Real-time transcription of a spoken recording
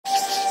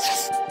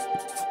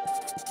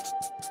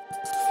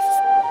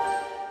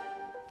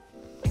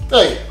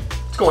Hey,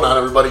 what's going on,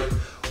 everybody?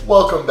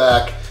 Welcome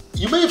back.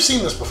 You may have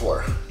seen this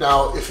before.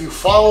 Now, if you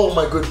follow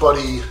my good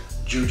buddy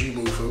Juji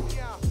Mufu,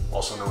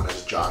 also known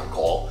as John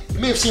Call, you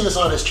may have seen this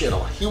on his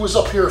channel. He was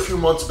up here a few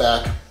months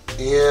back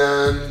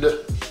and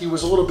he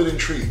was a little bit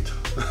intrigued.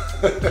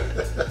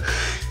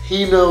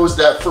 He knows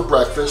that for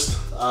breakfast,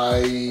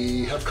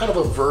 I have kind of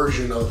a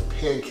version of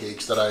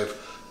pancakes that I've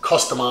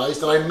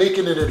customized and I make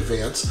it in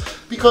advance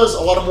because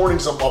a lot of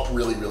mornings I'm up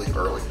really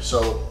early.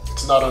 So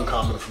it's not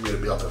uncommon for me to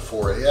be up at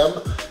 4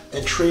 a.m.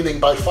 and training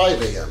by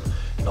 5 a.m.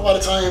 And a lot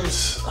of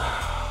times,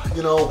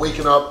 you know,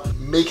 waking up,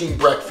 making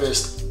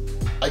breakfast,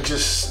 I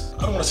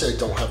don't want to say I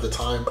don't have the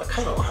time, but I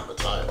kind of don't have the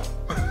time.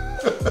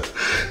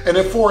 And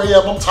at 4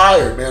 a.m. I'm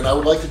tired, man. I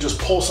would like to just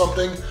pull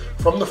something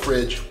from the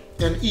fridge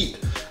and eat.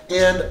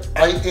 And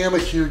I am a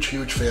huge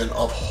fan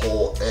of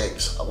whole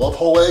eggs. I love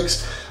whole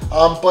eggs,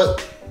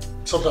 but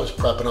sometimes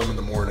prepping them in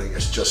the morning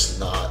is just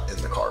not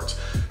in the cards.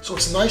 So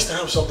it's nice to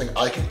have something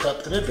I can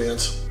prep in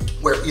advance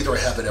where either I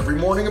have it every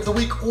morning of the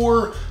week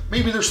or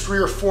maybe there's 3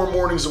 or 4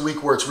 mornings a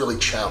week where it's really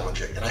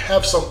challenging and I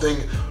have something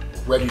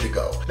ready to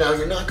go. Now,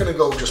 you're not gonna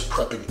go just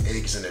prepping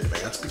eggs in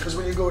advance because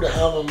when you go to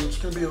have them, it's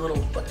gonna be a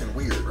little fucking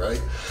weird,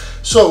 right?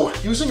 So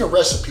using a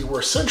recipe where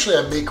essentially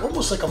I make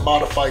almost like a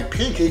modified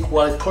pancake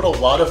where I put a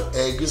lot of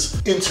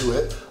eggs into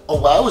it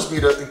allows me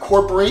to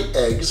incorporate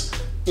eggs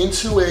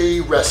into a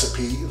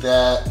recipe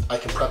that I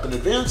can prep in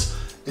advance,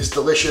 is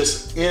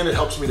delicious, and it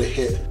helps me to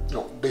hit, you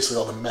know, basically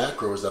all the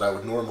macros that I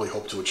would normally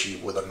hope to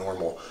achieve with a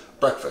normal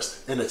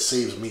breakfast, and it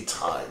saves me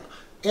time.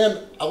 And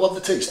I love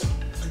the taste.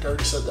 I think I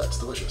already said that, it's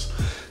delicious.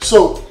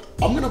 So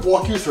I'm gonna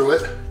walk you through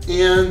it,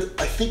 and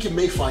I think you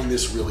may find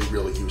this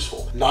really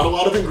useful. Not a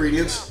lot of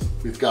ingredients.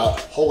 We've got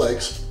whole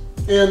eggs,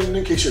 and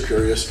in case you're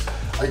curious,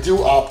 I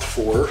do opt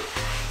for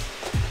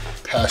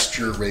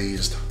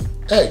pasture-raised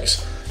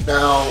eggs.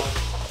 Now,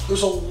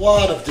 there's a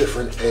lot of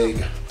different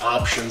egg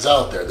options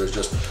out there. There's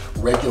just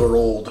regular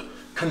old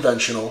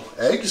conventional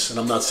eggs, and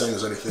I'm not saying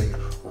there's anything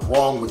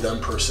wrong with them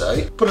per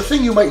se, but a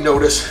thing you might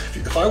notice,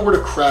 if I were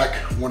to crack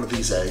one of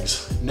these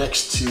eggs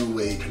next to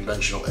a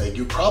conventional egg,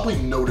 you probably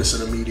notice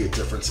an immediate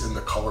difference in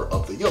the color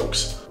of the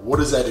yolks. What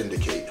does that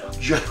indicate?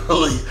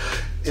 Generally,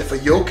 if a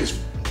yolk is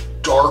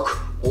dark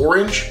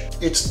orange,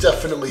 it's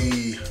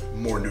definitely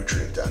more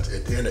nutrient dense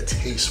and it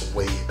tastes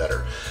way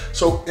better.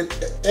 So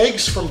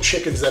eggs from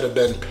chickens that have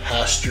been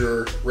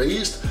pasture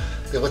raised,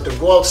 they let them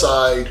go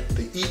outside,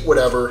 they eat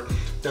whatever.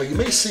 Now you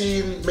may have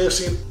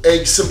seen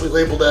eggs simply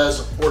labeled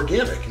as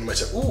organic, and you might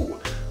say, ooh,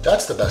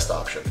 that's the best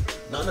option.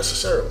 Not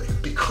necessarily,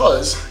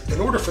 because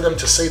in order for them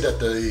to say that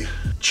the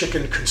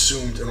chicken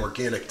consumed an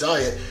organic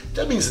diet,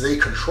 that means they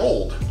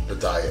controlled the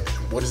diet.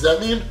 And what does that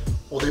mean?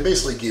 Well, they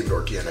basically gave it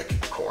organic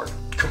corn.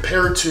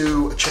 Compared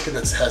to a chicken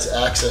that has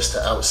access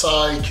to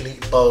outside, can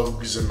eat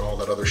bugs and all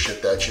that other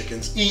shit that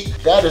chickens eat,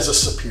 that is a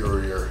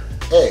superior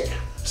egg.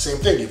 Same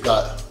thing, you've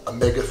got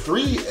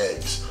omega-3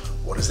 eggs.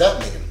 What does that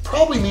mean?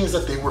 Probably means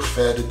that they were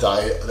fed a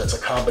diet that's a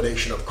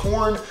combination of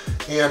corn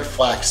and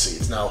flax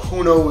seeds. Now,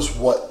 who knows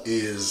what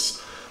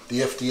is the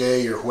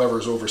FDA or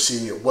whoever's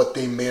overseeing it, what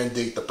they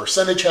mandate the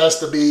percentage has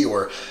to be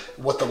or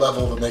what the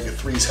level of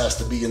omega-3s has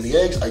to be in the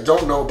eggs. I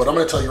don't know, but I'm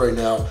gonna tell you right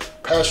now,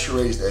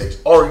 pasture-raised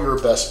eggs are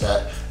your best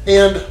bet.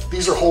 And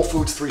these are Whole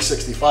Foods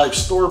 365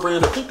 store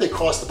brand. I think they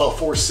cost about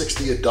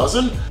 $4.60 a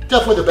dozen.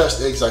 Definitely the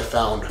best eggs I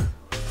found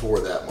for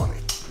that money.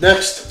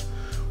 Next,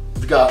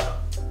 we've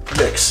got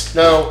mix.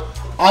 Now,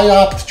 I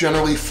opt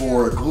generally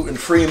for a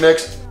gluten-free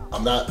mix.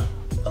 I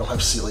don't have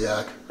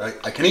celiac, right?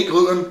 I can eat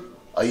gluten,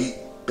 I eat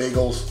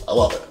bagels, I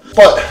love it.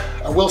 But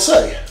I will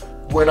say,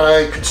 when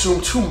I consume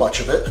too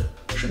much of it,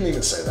 I shouldn't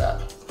even say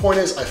that. The point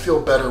is, I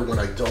feel better when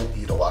I don't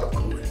eat a lot of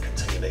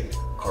gluten-containing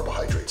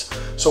carbohydrates.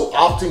 So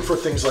opting for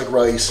things like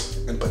rice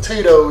and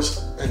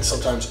potatoes and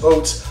sometimes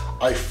oats,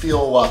 I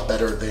feel a lot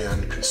better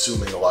than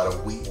consuming a lot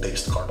of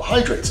wheat-based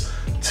carbohydrates.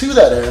 To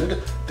that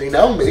end, they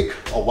now make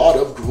a lot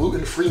of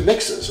gluten-free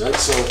mixes, right?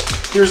 So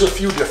here's a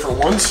few different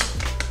ones.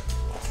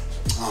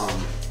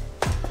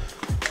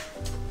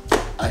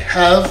 I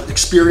have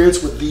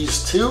experience with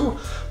these two.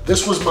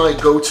 This was my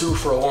go-to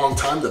for a long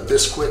time, the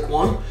Bisquick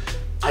one.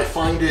 I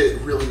find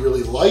it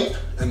really light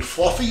and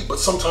fluffy, but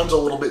sometimes a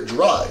little bit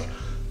dry.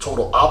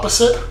 Total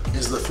opposite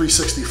is the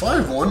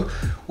 365 one,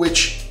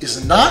 which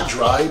is not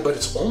dry, but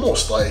it's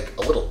almost like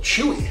a little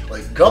chewy,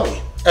 like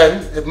gummy.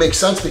 And it makes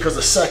sense because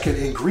the second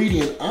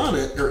ingredient on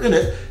it, or in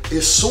it,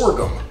 is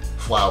sorghum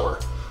flour,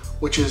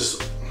 which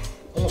is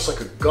almost like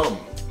a gum.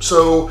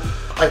 So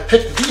I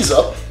picked these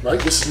up, right?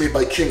 This is made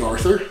by King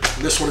Arthur.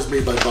 And this one is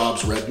made by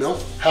Bob's Red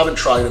Mill. Haven't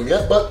tried them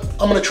yet, but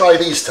I'm gonna try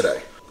these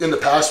today. In the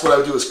past, what I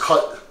would do is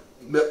cut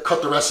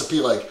the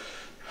recipe like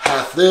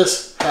half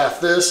this,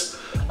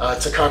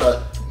 to kind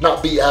of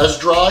not be as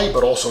dry,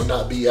 but also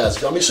not be as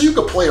gummy. So you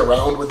could play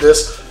around with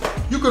this.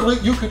 You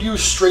could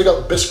use straight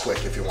up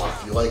Bisquick if you want.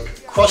 If you like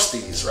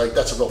Krusties, right?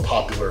 That's a real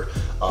popular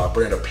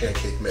brand of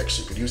pancake mix.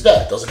 You could use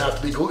that. It doesn't have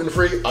to be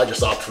gluten-free. I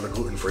just opt for the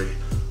gluten-free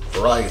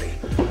variety.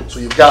 So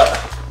you've got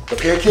the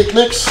pancake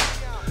mix.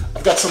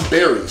 I've got some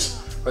berries.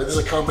 Right? This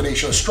is a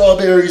combination of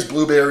strawberries,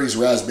 blueberries,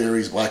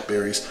 raspberries,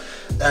 blackberries,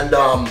 and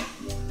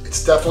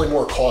it's definitely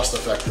more cost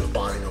effective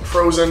buying them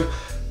frozen.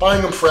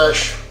 Buying them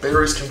fresh,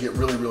 berries can get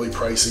really, really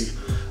pricey.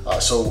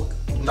 So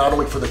not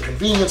only for the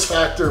convenience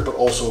factor, but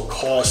also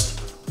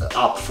cost,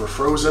 opt for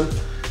frozen.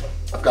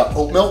 I've got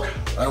oat milk.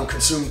 I don't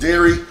consume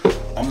dairy.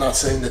 I'm not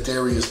saying that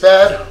dairy is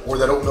bad or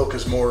that oat milk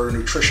is more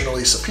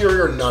nutritionally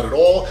superior, not at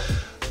all.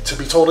 To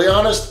be totally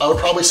honest, I would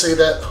probably say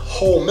that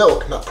whole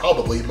milk, not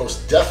probably,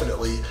 most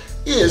definitely,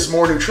 is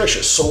more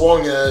nutritious so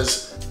long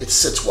as it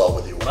sits well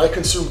with you. When I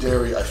consume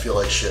dairy, I feel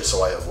like shit,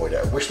 so I avoid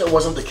it. I wish that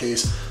wasn't the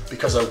case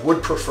because I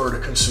would prefer to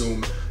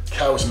consume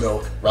cow's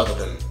milk rather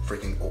than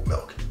freaking oat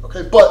milk,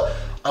 okay? But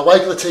I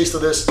like the taste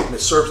of this and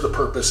it serves the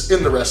purpose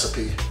in the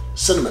recipe.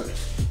 Cinnamon.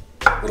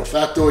 Little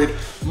factoid,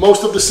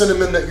 most of the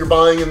cinnamon that you're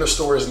buying in the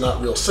store is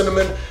not real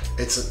cinnamon.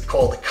 It's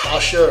called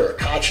acacia or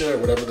acacia or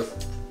whatever the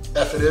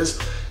F it is.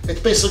 It's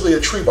basically a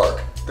tree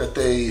bark that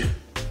they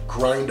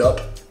grind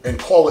up and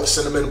call it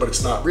cinnamon, but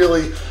it's not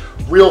really.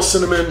 Real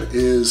cinnamon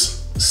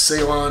is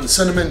Ceylon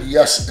cinnamon.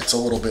 Yes, it's a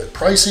little bit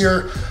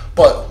pricier,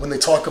 but when they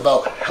talk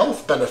about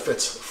health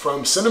benefits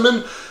from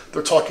cinnamon,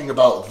 they're talking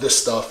about this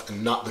stuff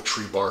and not the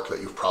tree bark that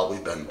you've probably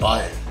been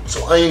buying.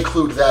 So I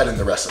include that in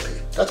the recipe.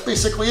 That's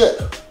basically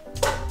it.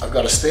 I've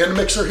got a stand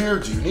mixer here.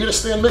 Do you need a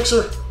stand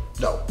mixer?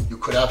 No, you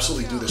could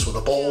absolutely do this with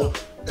a bowl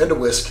and a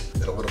whisk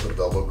and a little bit of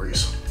elbow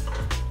grease.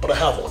 But I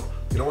have one.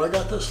 You know where I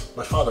got this?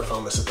 My father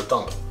found this at the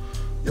dump.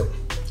 Yep,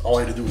 all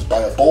I had to do was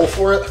buy a bowl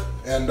for it,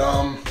 and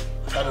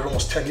I've had it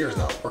almost 10 years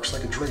now. It works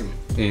like a dream.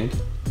 The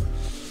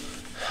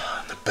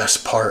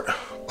best part,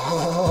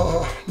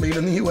 made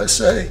in the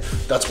USA.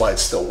 That's why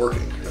it's still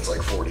working. It's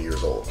like 40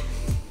 years old.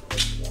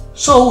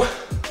 So,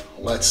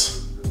 let's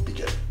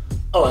begin.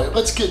 All right,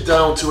 let's get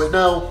down to it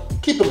now.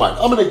 Keep in mind,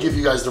 I'm gonna give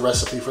you guys the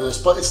recipe for this,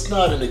 but it's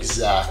not an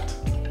exact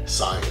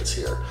science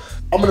here.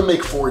 I'm gonna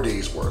make 4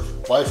 days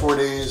worth. Why 4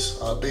 days?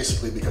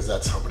 Basically because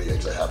that's how many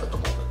eggs I have at the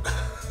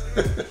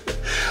moment.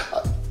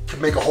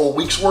 Could make a whole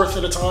week's worth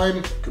at a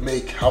time, could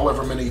make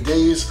however many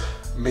days.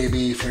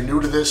 Maybe if you're new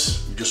to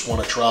this, you just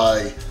wanna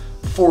try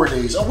 4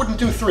 days. I wouldn't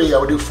do 3, I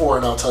would do 4,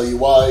 and I'll tell you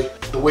why.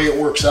 The way it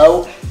works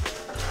out,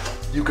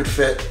 you could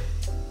fit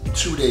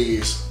 2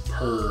 days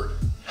per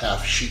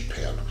half sheet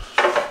pan.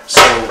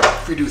 So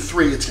if you do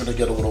 3, it's gonna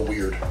get a little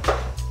weird.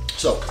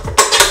 So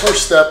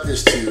first step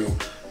is to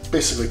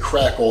basically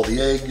crack all the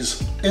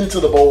eggs into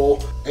the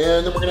bowl,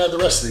 and then we're gonna add the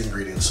rest of the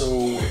ingredients. So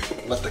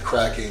let the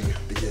cracking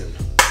begin.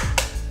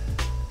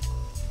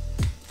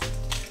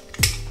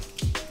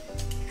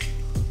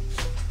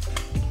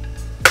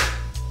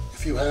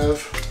 If you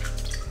have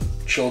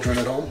children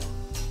at home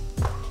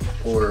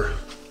or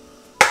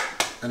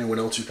anyone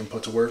else you can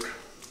put to work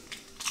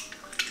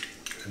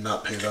and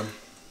not pay them,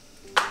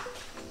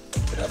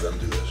 and have them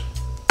do this.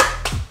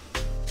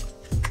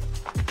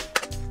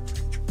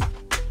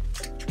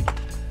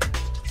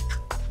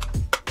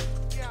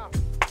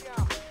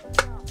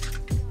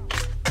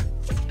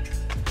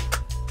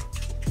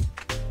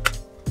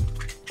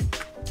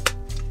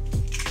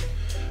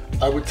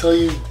 I would tell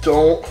you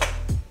don't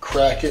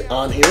crack it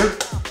on here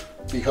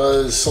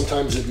because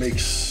sometimes it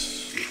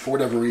makes, for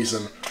whatever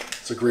reason,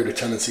 it's a greater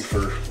tendency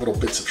for little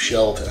bits of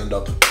shell to end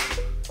up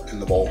in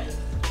the bowl.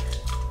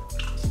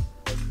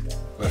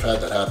 I've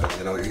had that happen,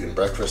 you know, you're eating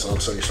breakfast and all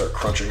of a sudden you start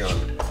crunching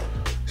on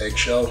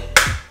eggshell.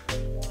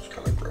 It's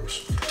kind of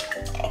gross.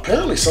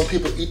 Apparently some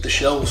people eat the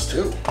shells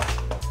too.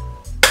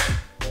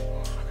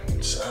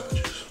 Fucking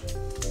savages.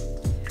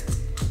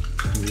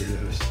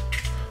 Yes.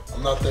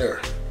 I'm not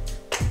there.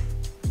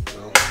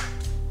 No.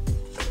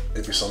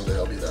 Maybe someday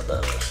I'll be that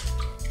badass.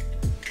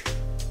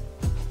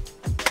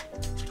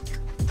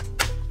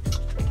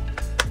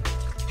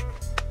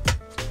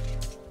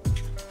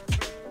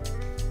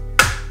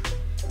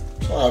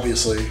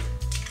 Obviously,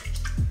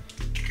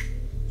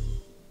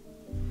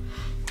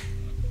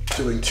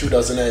 doing 2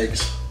 dozen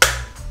eggs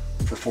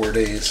for 4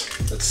 days,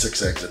 that's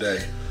 6 eggs a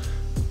day.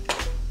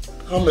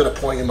 I'm at a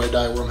point in my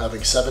diet where I'm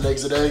having 7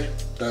 eggs a day,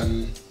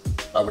 then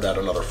I would add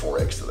another 4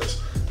 eggs to this.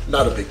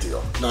 Not a big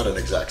deal, not an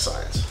exact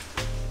science.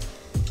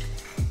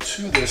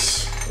 To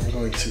this, I'm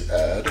going to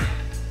add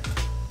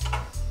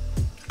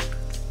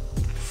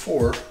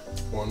 4,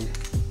 1,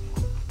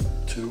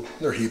 2,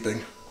 they're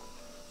heaping,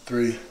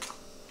 3,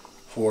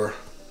 4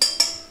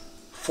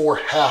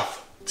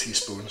 half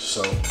teaspoons,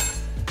 so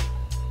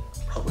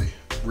probably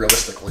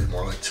realistically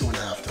more like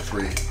 2.5 to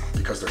 3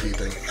 because they're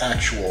heaping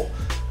actual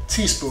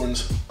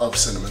teaspoons of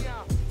cinnamon.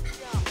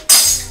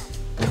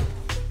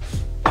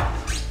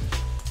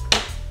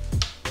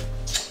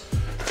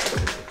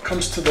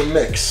 Comes to the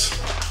mix,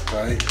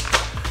 right?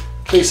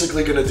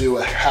 Basically gonna do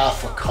a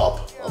half a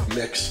cup of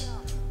mix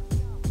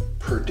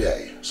per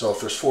day. So if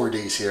there's 4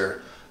 days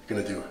here,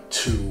 you're gonna do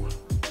 2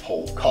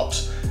 whole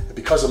cups. And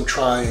because I'm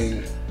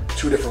trying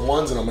 2 different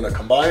ones and I'm gonna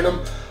combine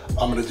them,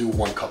 I'm gonna do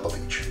 1 cup of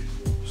each.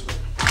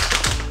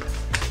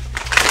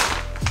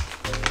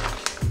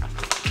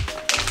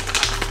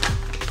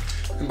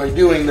 And by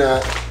doing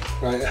that,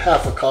 right,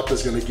 half a cup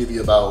is gonna give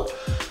you about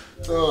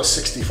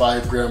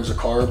 65 grams of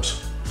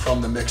carbs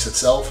from the mix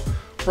itself,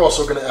 We're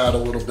also going to add a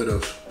little bit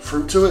of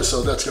fruit to it,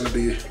 so that's going to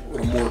be a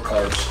little more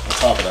carbs on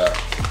top of that.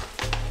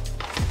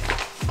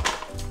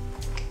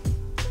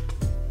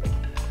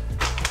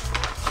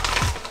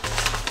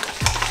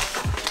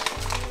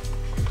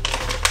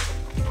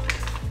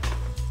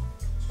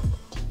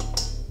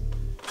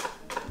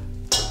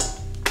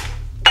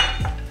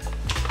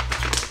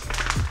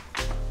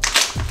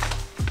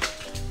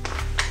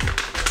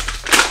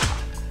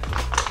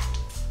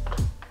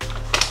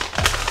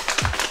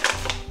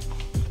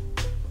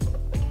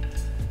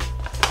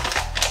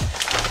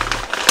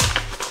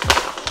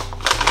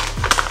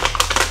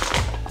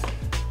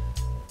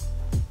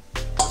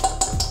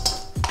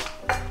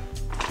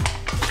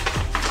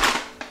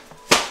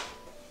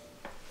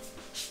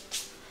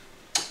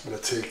 I'm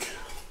going to take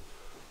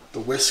the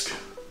whisk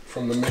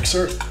from the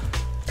mixer,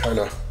 kind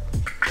of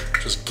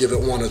just give it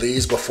one of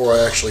these before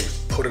I actually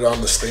put it on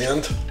the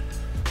stand,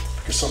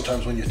 because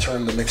sometimes when you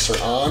turn the mixer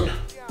on,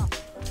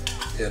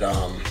 it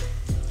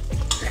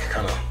can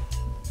kind of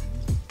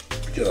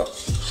get a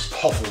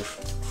puff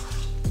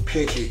of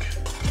pancake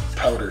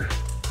powder.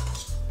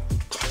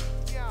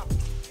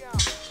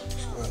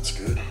 So that's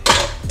good.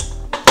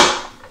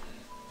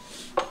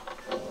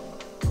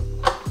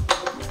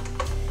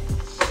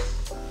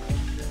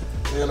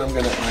 And I'm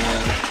going to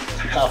add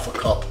half a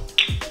cup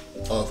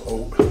of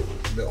oat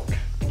milk.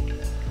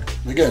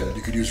 And again,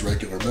 you could use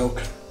regular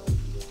milk.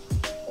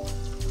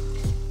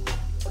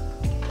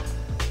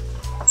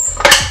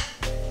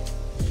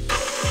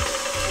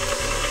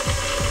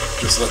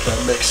 Just let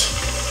that mix.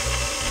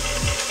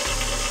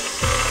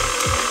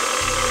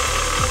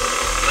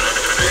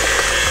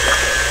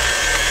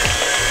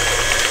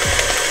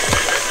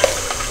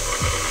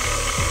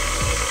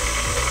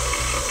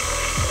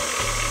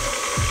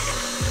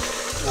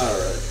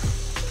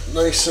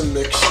 Nice and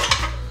mixed.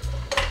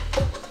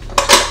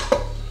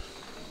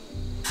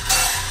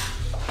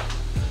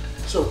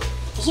 So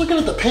I was looking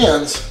at the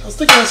pans, I was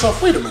thinking to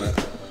myself, wait a minute,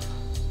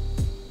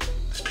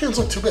 these pans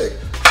look too big.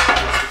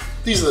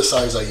 These are the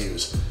size I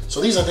use.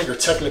 So these I think are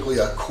technically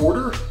a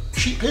quarter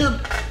sheet pan,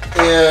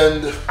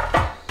 and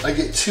I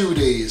get 2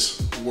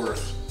 days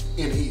worth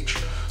in each.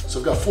 So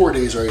I've got 4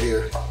 days right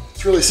here.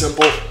 It's really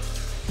simple.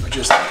 I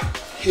just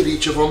hit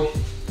each of them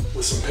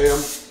with some Pam.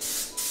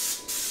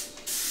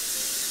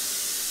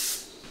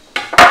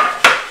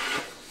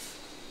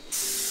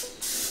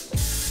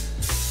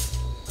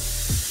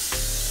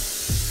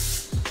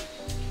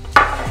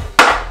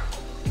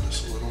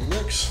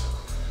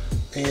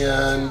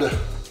 And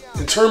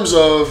in terms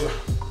of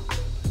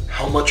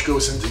how much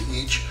goes into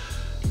each,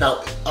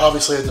 now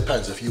obviously it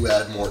depends. If you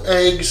add more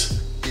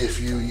eggs, if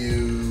you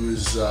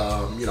use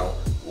you know,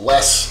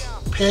 less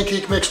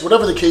pancake mix,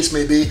 whatever the case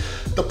may be,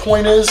 the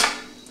point is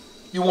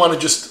you want to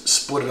just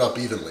split it up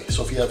evenly.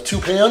 So if you have 2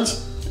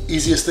 pans,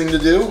 easiest thing to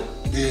do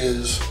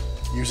is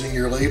using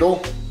your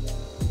ladle,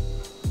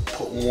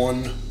 put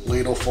 1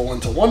 ladle full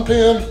into one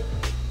pan,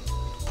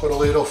 put a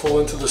ladle full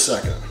into the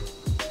second,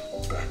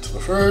 back to the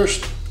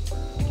first,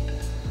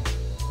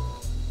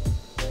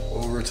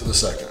 over to the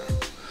second.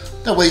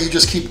 That way you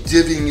just keep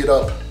divvying it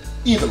up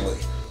evenly,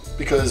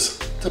 because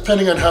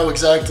depending on how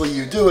exactly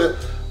you do it,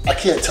 I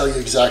can't tell you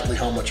exactly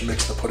how much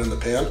mix to put in the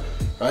pan,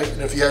 right?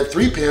 And if you had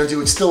 3 pans, you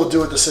would still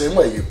do it the same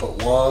way. You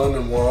put one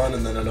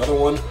and then another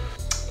one.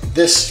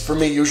 This for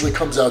me usually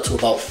comes out to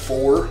about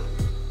 4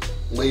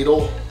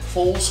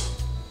 ladlefuls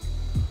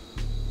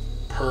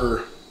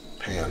per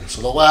pan.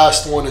 So the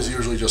last one is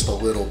usually just a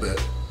little bit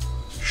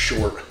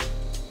short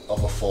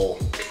of a full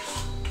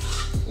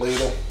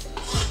ladle.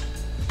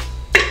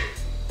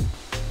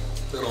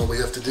 Then all we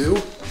have to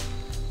do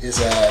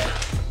is add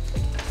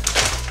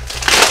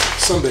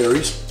some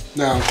berries.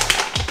 Now,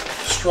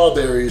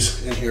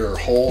 strawberries in here are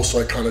whole, so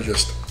I kind of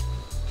just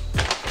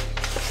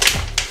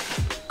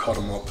cut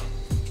them up.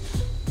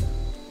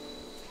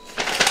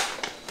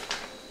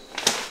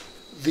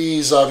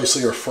 These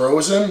obviously are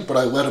frozen, but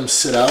I let them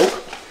sit out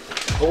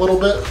a little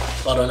bit,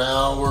 about an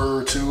hour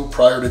or 2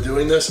 prior to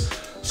doing this,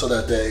 so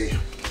that they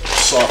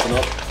soften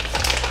up.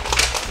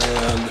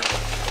 And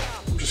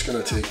I'm just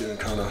gonna take it and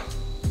kind of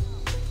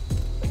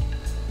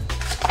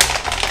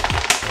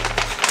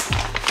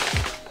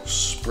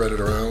spread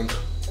it around.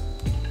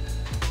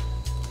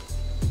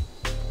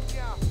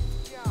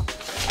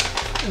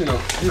 You know,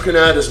 you can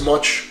add as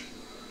much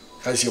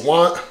as you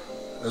want,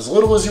 as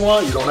little as you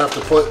want. You don't have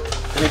to put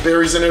any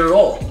berries in it at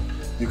all.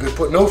 You could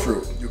put no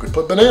fruit. You could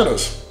put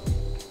bananas.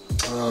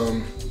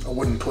 I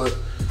wouldn't put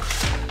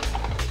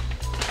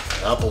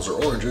apples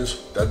or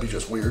oranges. That'd be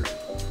just weird.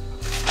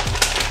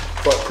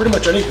 But pretty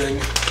much anything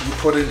you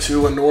put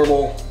into a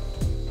normal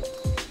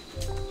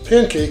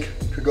pancake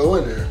could go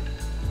in there.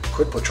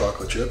 Could put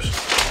chocolate chips.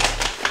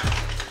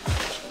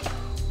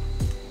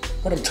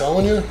 What I'm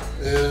telling you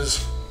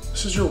is,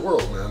 this is your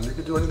world, man. You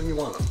can do anything you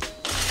want.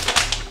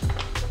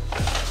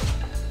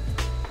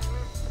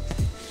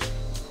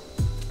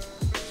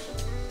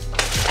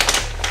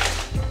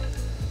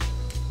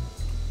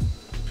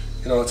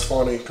 You know, it's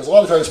funny, because a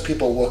lot of times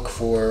people look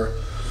for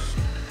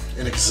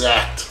an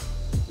exact,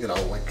 you know,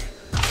 like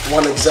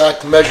one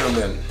exact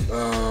measurement.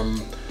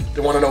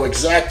 They want to know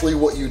exactly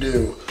what you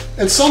do.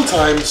 And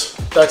sometimes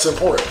that's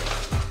important,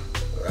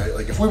 right?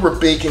 Like if we were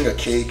baking a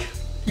cake,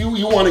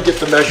 you want to get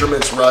the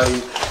measurements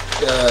right.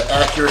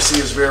 Accuracy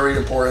is very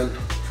important.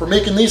 For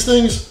making these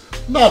things,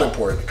 not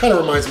important. It kind of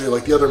reminds me of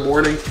like the other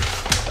morning,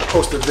 I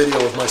posted a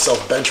video of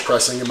myself bench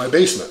pressing in my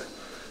basement.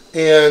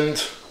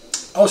 And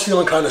I was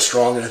feeling kind of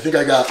strong, and I think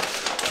I got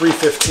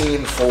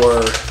 315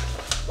 for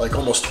like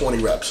almost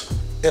 20 reps.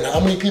 And how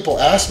many people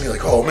asked me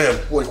like, oh man,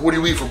 like what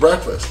do you eat for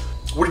breakfast?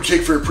 What do you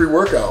take for your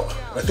pre-workout?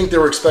 I think they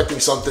were expecting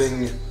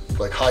something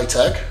like high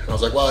tech. And I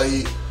was like, well, I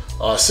eat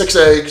 6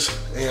 eggs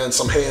and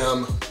some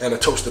ham and a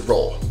toasted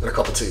roll and a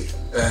cup of tea.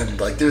 And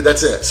like, dude,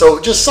 that's it. So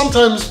just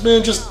sometimes,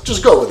 man,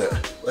 just go with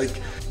it.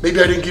 Like maybe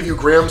I didn't give you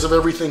grams of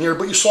everything here,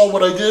 but you saw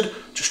what I did.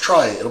 Just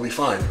try it, it'll be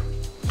fine.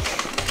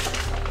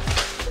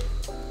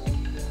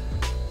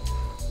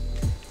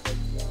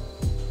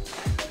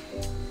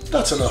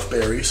 That's enough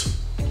berries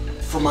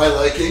for my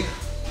liking.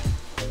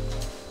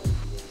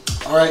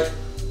 All right,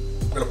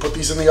 I'm gonna put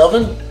these in the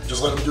oven,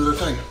 just let them do their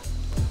thing.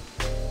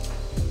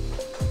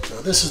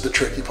 Now this is the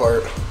tricky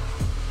part.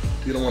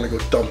 You don't wanna go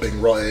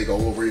dumping raw egg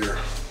all over your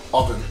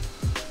oven,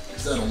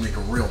 because that'll make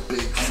a real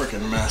big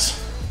freaking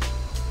mess.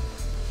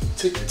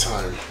 Take your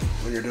time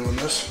when you're doing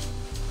this.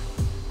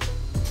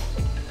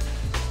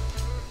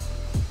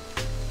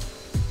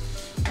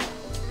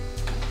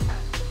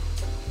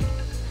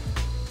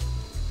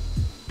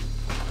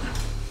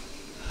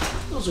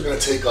 Those are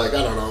gonna take like,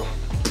 I don't know,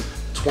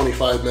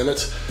 25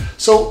 minutes.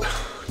 So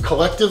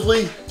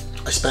collectively,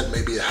 I spent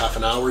maybe a half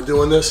an hour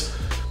doing this,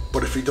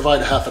 but if you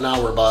divide a half an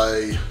hour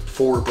by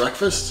 4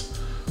 breakfasts,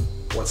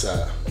 what's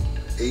that?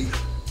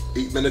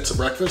 8 minutes of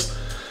breakfast?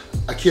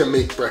 I can't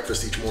make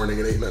breakfast each morning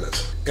in 8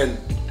 minutes. And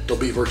there'll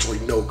be virtually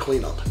no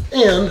cleanup.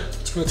 And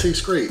it's gonna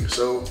taste great,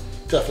 so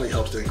definitely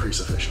helps to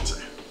increase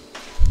efficiency.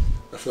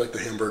 I feel like the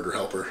hamburger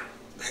helper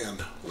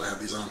hand when I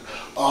have these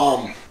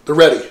on. They're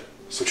ready,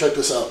 so check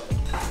this out.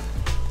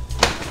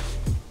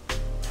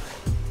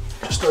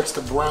 Starts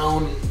to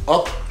brown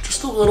up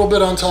just a little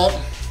bit on top.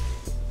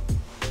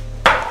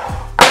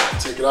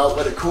 Take it out,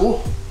 let it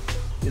cool.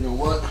 You know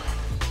what?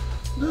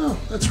 No,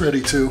 that's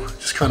ready too.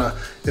 Just kind of,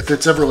 if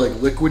it's ever like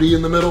liquidy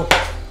in the middle,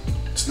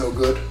 it's no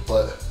good,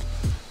 but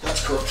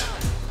that's cooked.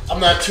 I'm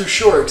not too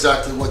sure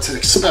exactly what to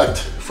expect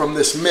from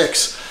this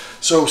mix.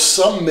 So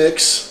some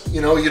mix,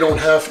 you know, you don't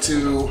have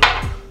to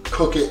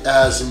cook it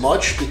as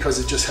much because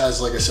it just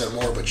has, like I said,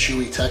 more of a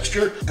chewy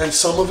texture. And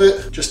some of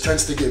it just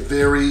tends to get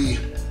very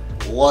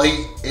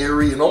light,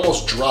 airy, and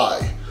almost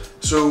dry.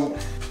 So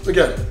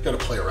again, gotta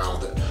play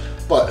around with it.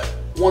 But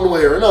one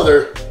way or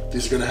another,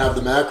 these are gonna have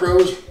the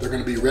macros, they're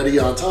gonna be ready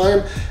on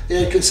time,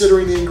 and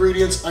considering the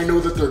ingredients, I know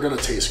that they're gonna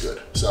taste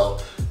good. So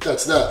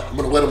that's that. I'm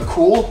gonna let them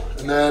cool,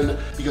 and then,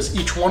 because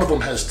each one of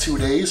them has 2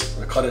 days,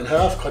 I'm gonna cut it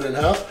in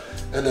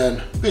half, and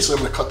then basically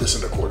I'm gonna cut this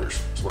into quarters,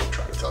 is what I'm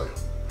trying to tell you.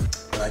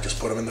 And I just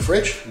put them in the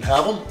fridge and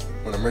have them.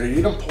 When I'm ready to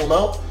eat them, pull them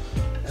out,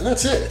 and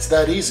that's it. It's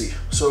that easy.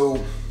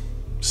 So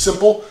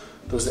simple.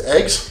 Those are the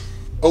eggs,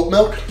 oat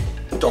milk.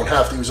 Don't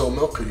have to use oat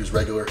milk, could use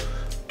regular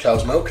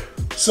cow's milk.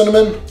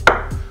 Cinnamon,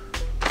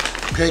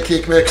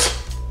 pancake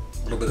mix,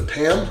 a little bit of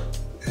Pam,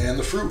 and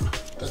the fruit.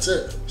 That's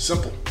it,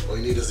 simple. All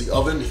you need is the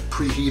oven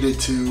preheated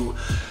to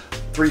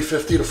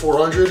 350 to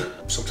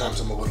 400. Sometimes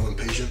I'm a little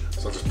impatient,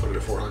 so I'll just put it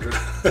at 400.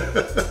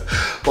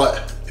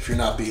 But if you're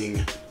not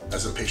being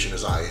as impatient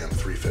as I am,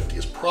 350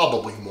 is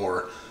probably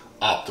more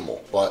optimal.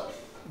 But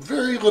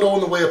very little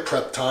in the way of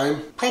prep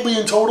time, probably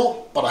in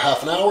total, about a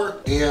half an hour.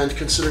 And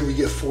considering you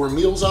get 4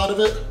 meals out of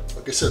it,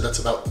 like I said, that's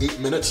about 8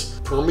 minutes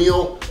per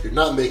meal. You're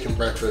not making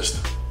breakfast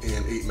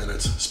in 8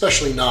 minutes,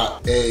 especially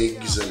not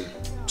eggs and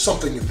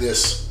something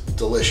this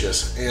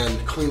delicious.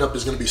 And cleanup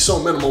is gonna be so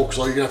minimal because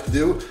all you're gonna have to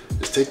do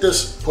is take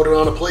this, put it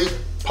on a plate,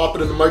 pop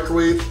it in the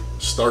microwave,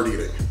 start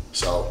eating.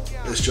 So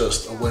it's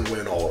just a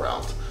win-win all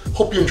around.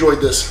 Hope you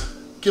enjoyed this.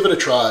 Give it a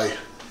try.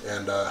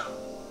 And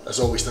as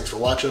always, thanks for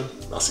watching.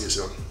 I'll see you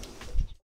soon.